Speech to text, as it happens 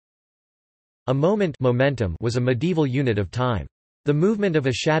A moment momentum was a medieval unit of time. The movement of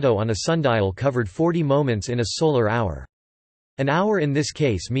a shadow on a sundial covered 40 moments in a solar hour. An hour in this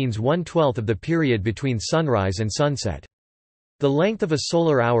case means 1/12 of the period between sunrise and sunset. The length of a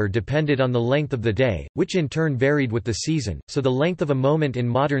solar hour depended on the length of the day, which in turn varied with the season, so the length of a moment in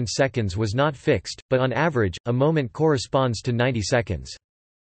modern seconds was not fixed, but on average, a moment corresponds to 90 seconds.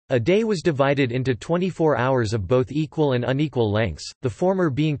 A day was divided into 24 hours of both equal and unequal lengths, the former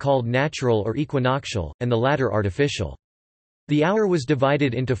being called natural or equinoctial, and the latter artificial. The hour was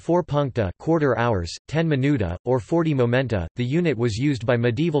divided into 4 puncta, quarter hours, 10 minuta, or 40 momenta. The unit was used by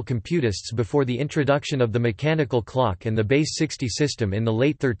medieval computists before the introduction of the mechanical clock and the base 60 system in the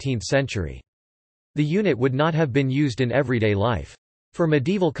late 13th century. The unit would not have been used in everyday life. For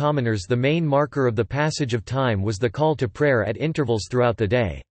medieval commoners, the main marker of the passage of time was the call to prayer at intervals throughout the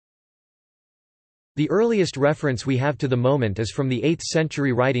day. The earliest reference we have to the moment is from the 8th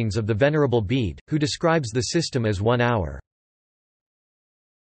century writings of the Venerable Bede, who describes the system as 1 hour.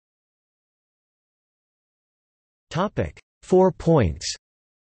 4 points.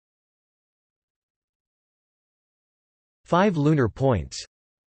 5 lunar points.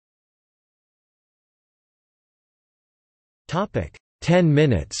 10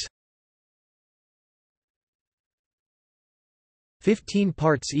 minutes. 15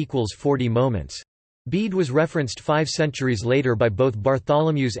 parts equals 40 moments. Bede was referenced 5 centuries later by both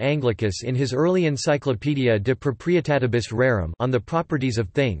Bartholomew's Anglicus in his early Encyclopaedia de Proprietatibus Rerum on the properties of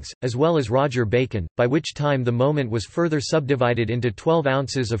things, as well as Roger Bacon, by which time the moment was further subdivided into 12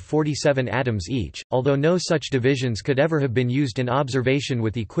 ounces of 47 atoms each, although no such divisions could ever have been used in observation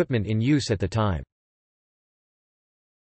with equipment in use at the time.